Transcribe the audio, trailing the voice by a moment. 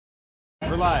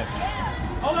We're live.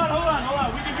 Hold on.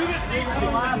 We can do this safely.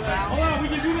 Hold on, we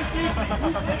can do this safely.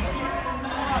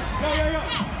 Yo.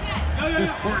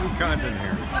 Important content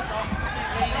here.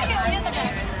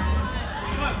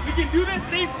 Look, we can do this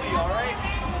safely, all right?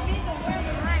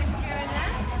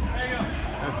 There you go.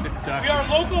 We are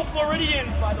local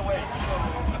Floridians, by the way.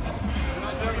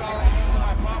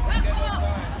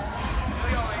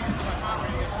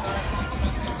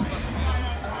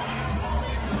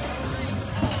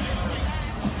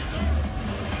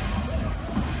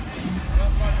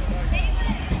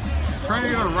 Trying to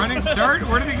get a running start?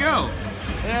 Where did he go?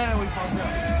 Yeah, we fucked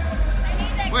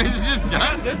up. Wait, is it just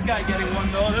done? This guy getting one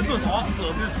though. This was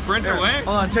awesome. Just sprint away? Hold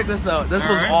on, check this out. This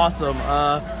was awesome.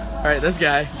 All right, this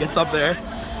guy gets up there.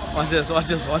 Watch this.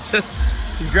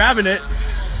 He's grabbing it.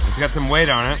 It's got some weight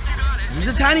on it. He's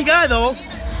a tiny guy though.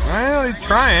 Well, he's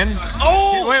trying.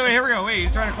 Oh! Wait, here we go. Wait,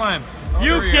 he's trying to climb. Oh,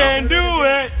 you can do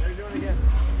it.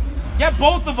 Get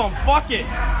both of them. Fuck it.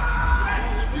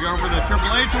 You going for the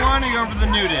Triple H one or you going for the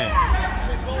New Day?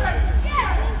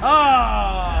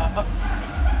 Ah!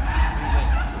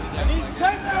 I need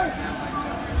techno!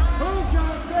 Who's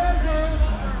got techno?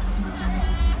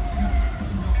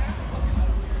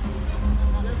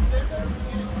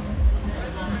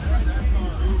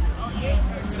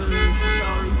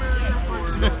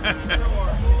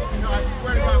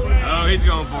 Oh, he's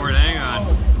going for it. Hang on.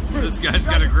 This guy's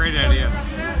got a great idea.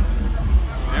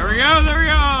 There we go.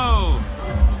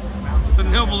 It's a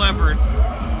noble effort.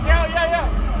 Yeah.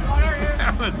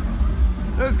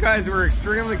 Those guys were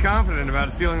extremely confident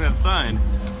about stealing that sign.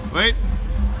 Wait.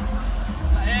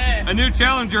 A new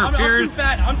challenger appears.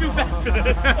 I'm too fat for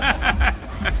this.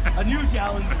 A new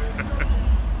challenger.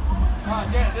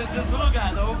 This little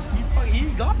guy though, he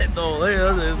got it though. Look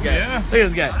at this guy. Yeah. Look at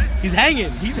this guy. He's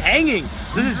hanging.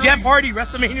 This is Jeff Hardy,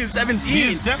 WrestleMania 17.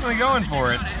 He's definitely going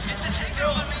for it.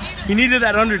 He needed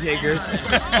that Undertaker.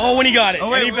 Oh, when he got it. Oh,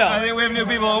 wait, and he fell. I think we have new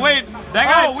people. Oh, wait. That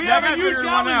guy, we have a new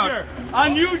challenger. A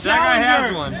new challenger. That guy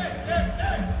has one.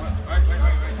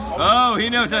 Oh, he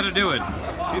knows how to do it.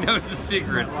 He knows the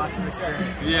secret.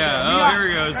 Yeah. Here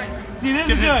he goes. See, this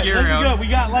is good. We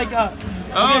got like a.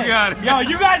 Oh, God. Yo,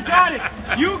 you guys got it.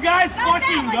 You guys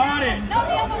fucking got it.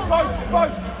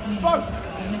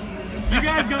 You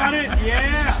guys got it?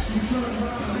 Yeah.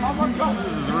 Oh my God.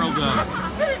 This is real dumb.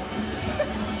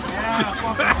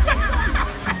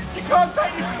 You can't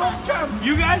take this front cam.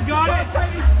 You guys got it?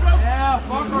 Yeah,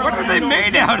 fuck Orlando. What are they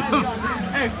made out of?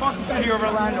 Hey, fuck the city of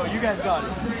Orlando. You guys got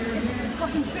it. It's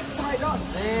fucking zip tied up.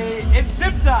 It's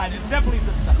zip tied. It's definitely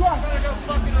zip tied. I better go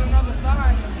fucking another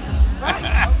sign. Right?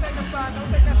 Don't take a sign. Don't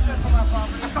take that shit from my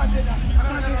property. I can't do that.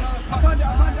 I can't do it.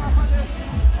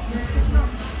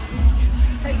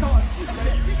 Hey, cars.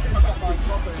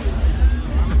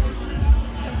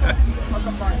 I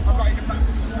got mine. I got it back.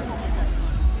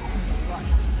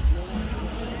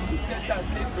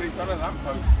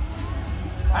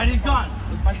 And he's gone.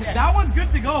 That one's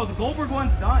good to go. The Goldberg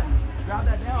one's done. Grab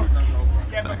that down.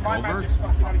 Yeah, but my man just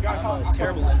fucking had a go.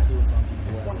 Terrible influence on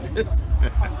people. We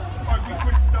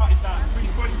could have started that.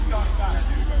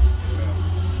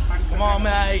 Come on,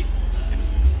 mate.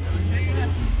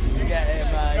 You get it,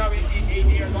 mate. No,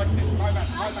 he liked it. My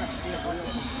man.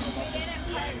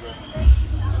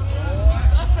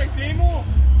 That's big demo.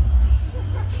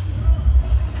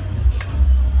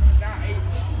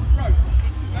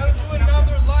 Go to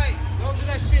another light. Don't do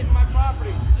that shit in my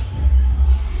property.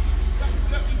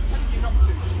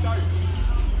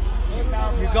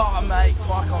 You got him, mate.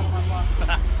 Fuck him.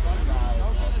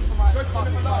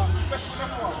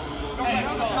 Hey,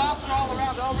 the cops are all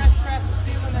around. All restaurants are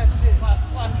stealing that shit.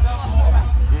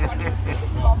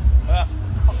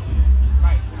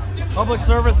 Public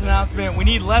service announcement. We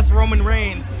need less Roman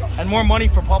Reigns and more money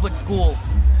for public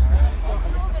schools.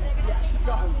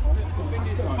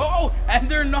 Oh, and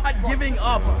they're not giving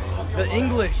up. The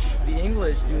English do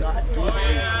not give a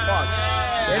fuck.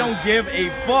 They don't give a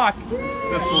fuck.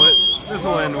 This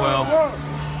will end well.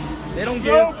 They don't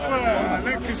give.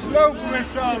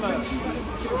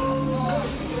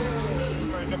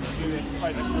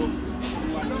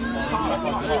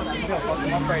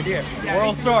 Right here.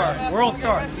 World Star.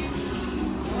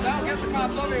 Don't get the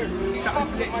cops over here. You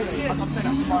fucking take my shit. I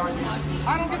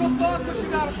don't give a fuck what you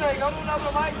gotta say. Go to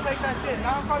another light and take that shit.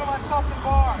 Not in front of my fucking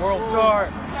bar. World Star.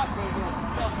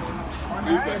 I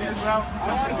don't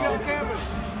want to be on camera.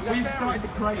 We started the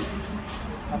crazy.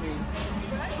 I mean,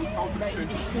 we told them to.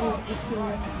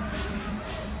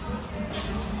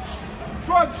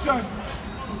 Brunson.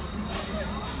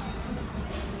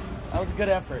 That was a good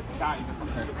effort. That is a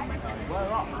fucking good one.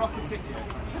 Well, fucking ticket.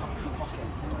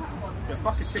 Yeah,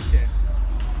 fucking ticket.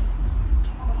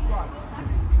 Right.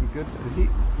 good.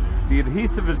 The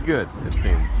adhesive is good, it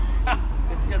seems.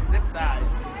 It's just zip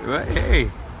ties. Well,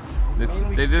 hey,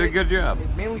 they did a good job.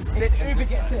 It's mainly spit and Uber zip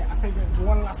gets it, ties. I say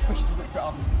one last push to rip it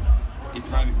off. It's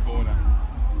around the corner.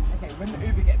 Okay, when the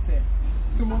Uber gets it,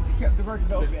 someone pick up the rug a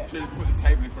little bit. Just put the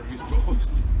table in front of his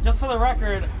doors. Just for the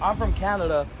record, I'm from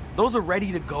Canada. Those are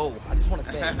ready to go. I just want to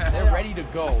say, they're ready to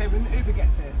go. I say when the Uber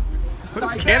gets it, just What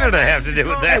does dive Canada have to do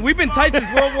with Hey, that? we've been tight since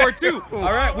World War II.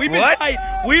 All right, we've been What? tight.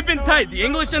 We've been tight. The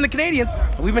English and the Canadians,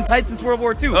 we've been tight sin's World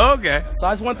War II. Okay. So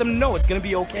I just want them to know it's gonna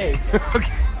be okay.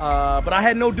 Okay. But I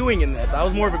had no doing in this. I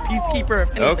was more of a peacekeeper. If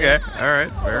anything. Okay. All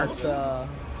right. Fair. But,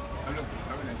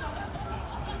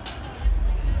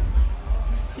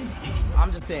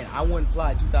 I'm just saying, I wouldn't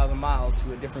fly 2,000 miles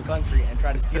to a different country and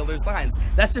try to steal their signs.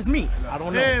 That's just me. I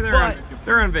don't know. Hey,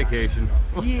 they're on vacation.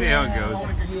 We'll see how it goes.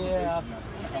 Yeah.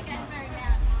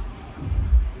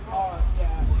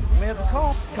 Man, if the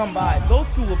cops come by, those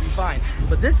two will be fine.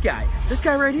 But this guy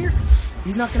right here,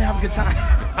 he's not gonna have a good time.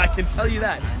 I can tell you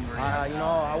that. You know,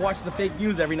 I watch the fake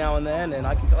news every now and then, and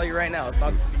I can tell you right now, it's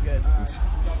not gonna be good.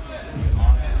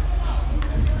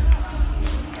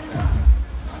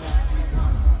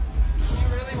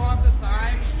 Want the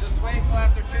sign? Just wait till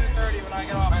after 2:30 when I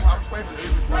get off. I'm just waiting for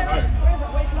Uber's right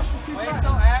home. Wait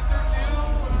till after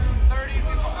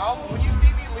 2:30. When you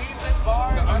see me leave this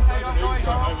bar, I'll tell you I'm going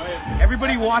home.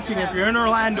 Everybody watching, if you're in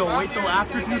Orlando, wait till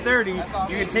after 2:30.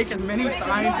 You can take as many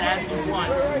signs as you want.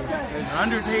 There's an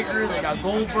Undertaker, they got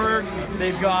Goldberg,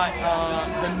 they've got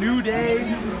the New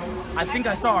Day. I think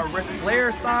I saw a Ric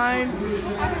Flair sign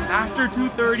after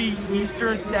 2:30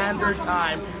 Eastern Standard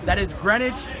Time. That is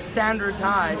Greenwich Standard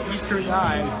Time, Eastern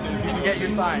Time. You can get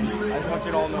your signs. I just want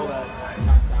you to all know that.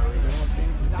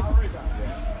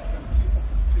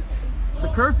 The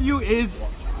curfew is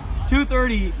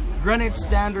 2:30 Greenwich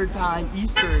Standard Time,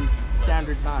 Eastern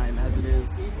Standard Time, as it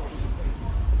is.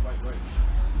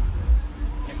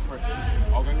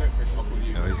 I'll go get Periscope with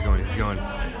you. No, he's going.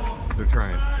 They're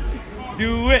trying.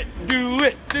 Do it, do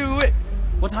it, do it.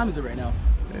 What time is it right now?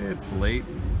 It's late.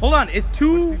 Hold on, it's What's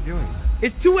 2. he doing?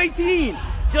 It's 2:18.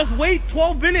 Just wait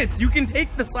 12 minutes. You can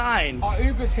take the sign. Our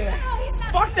Uber's here. No, he's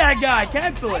not. Fuck that guy.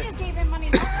 Cancel I it. just gave him money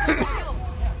not to come back out.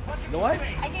 The what?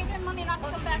 I gave him money not to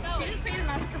come back out. She just paid him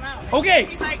not to come out. Okay.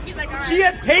 He's like, all right. She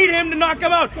has paid him to not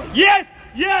come out. Yes,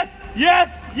 yes,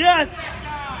 yes, yes.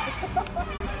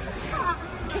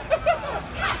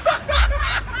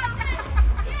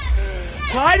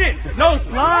 Slide it. No,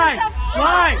 slide.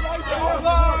 Slide.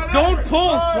 Don't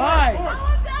pull. Slide.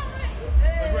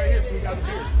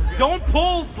 Don't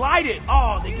pull. Slide it.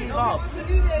 Oh, they gave up.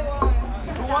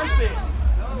 Who wants it? Yo,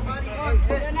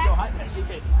 hide that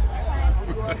shit.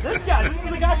 This guy. This is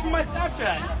the guy from my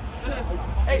Snapchat.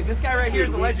 Hey, this guy right here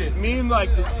is a legend. Me and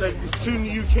like the two in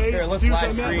the UK. Here, let's dudes I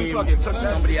live met, we stream fucking took that.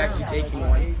 somebody actually taking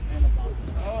one.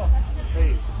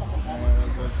 Hey.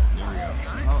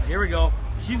 Oh, here we go.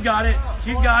 She's got it.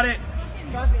 She's got it.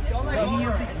 Lady of the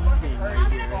evening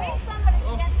right here.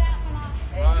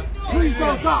 Please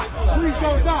don't die. Please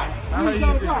don't die. Please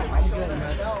don't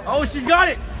die. Oh, she's got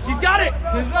it. She's got it.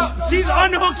 She's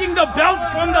unhooking the belt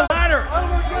from the ladder.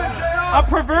 A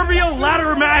proverbial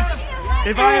ladder match,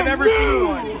 if I have ever seen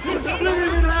one.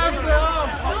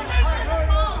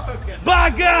 By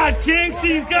God, King,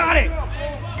 she's got it.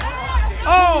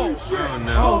 Oh, Oh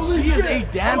no. oh, she is a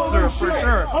dancer for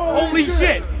sure. Holy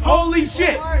shit. Holy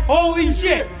shit. Holy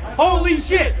shit. Holy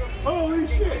shit. Holy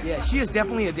shit. Yeah, she is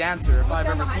definitely a dancer if I've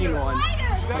ever seen one.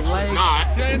 The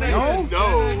legs. No.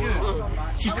 No?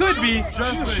 She could be. She's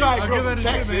a shy girl from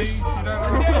Texas.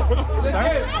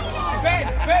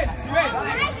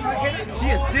 She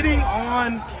is sitting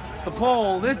on the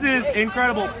pole. This is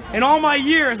incredible. In all my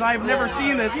years, I've never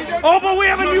seen this. Oh, but we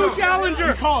have a new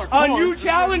challenger. A new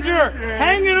challenger.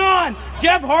 Hanging on.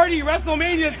 Jeff Hardy,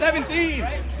 WrestleMania 17.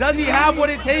 Does he have what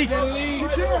it takes? The lead.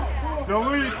 I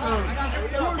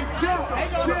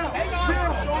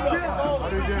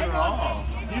didn't get it all.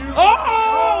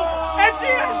 Oh! And she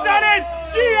has done it!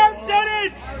 She has done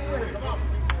it!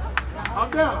 I'm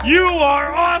down. You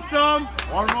are awesome!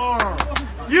 One more.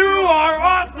 You are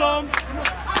awesome!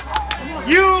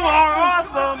 You are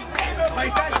awesome!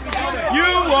 You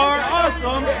are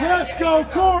awesome! Let's go,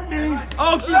 Courtney.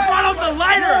 Oh, she's brought out the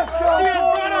lighter! She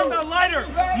has brought out the lighter!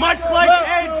 Much like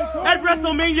Edge at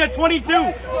WrestleMania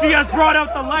 22, she has brought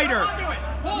out the lighter!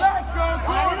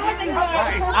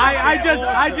 I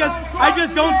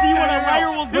just don't see what a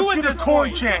lighter will do Let's at get a this corn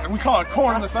point. chant. We call it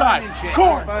corn on the side.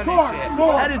 Corn.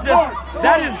 That is just,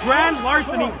 that is grand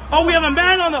larceny. Oh, we have a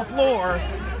man on the floor.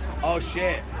 Oh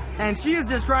shit. and she is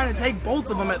just trying to take both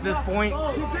of them at this point.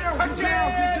 Police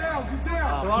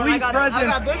I got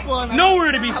presence this one.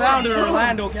 nowhere to be found in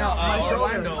Orlando,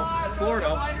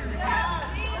 Florida.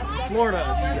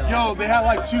 Yo, they had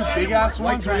like 2 big ass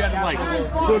ones where you had to like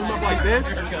put them up like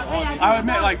this. I would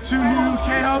met like 2 new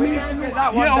UK homies.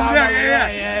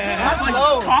 Yeah. That's like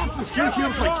cops and security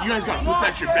came up like, you guys gotta put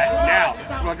that shit back now.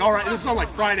 I'm like, all right, this is on like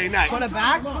Friday night. Put it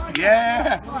back?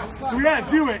 Yeah. So we gotta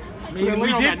do it. I mean,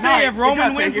 we did say if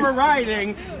Roman wins, we're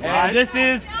riding, and this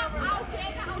is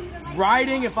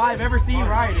riding if I've ever seen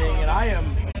riding, and I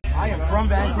am from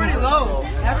Vancouver. It's pretty low.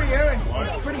 Every year it's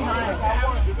pretty high.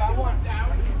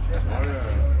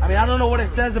 I mean, I don't know what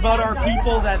it says about our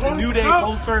people that the New Day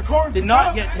poster did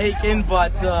not get taken,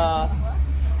 but I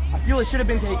feel it should have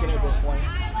been taken at this point.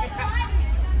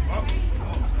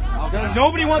 Because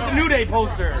nobody wants the New Day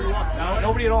poster. No,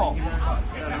 nobody at all.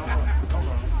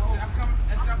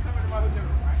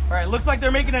 All right, looks like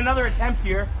they're making another attempt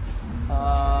here.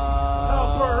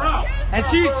 And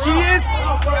she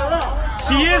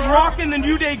is rocking the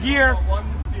New Day gear.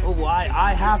 Oh,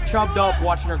 I have chubbed up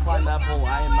watching her climb that pole.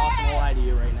 I am not gonna lie to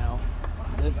you right now.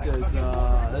 This is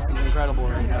incredible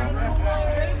right now.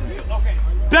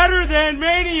 Better than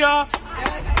Mania.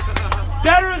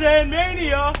 Better than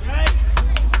Mania.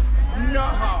 No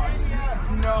hard.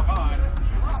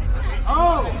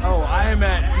 Oh, I am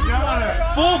at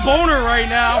full boner right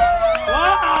now.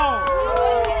 Wow.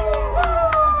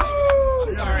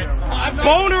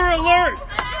 Boner alert.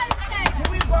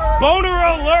 Boner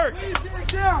alert.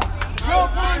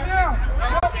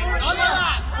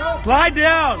 Slide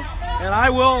down, and I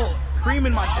will cream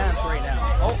in my pants right now.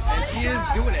 Oh, and she is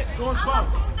doing it.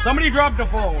 Somebody dropped the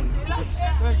phone.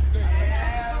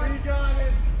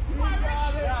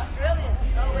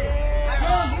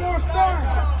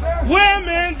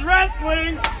 Women's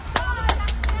wrestling.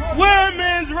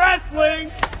 Women's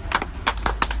wrestling.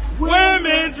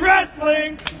 Women's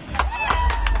wrestling.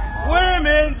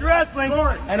 Women's wrestling.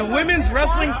 And a women's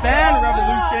wrestling fan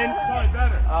revolution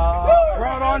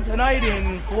brought on tonight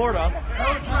in Florida.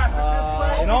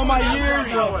 In all my years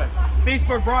of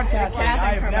Facebook broadcasting,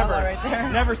 I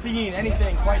have never seen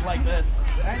anything quite like this.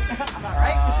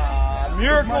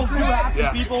 Miracles do happen,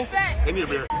 people. In your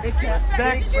beer.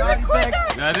 Respect.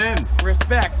 That in.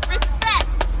 Respect.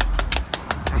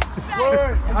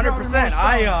 100%.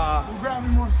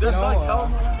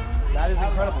 That is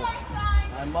incredible.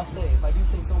 I must say, if I do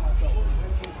say so myself.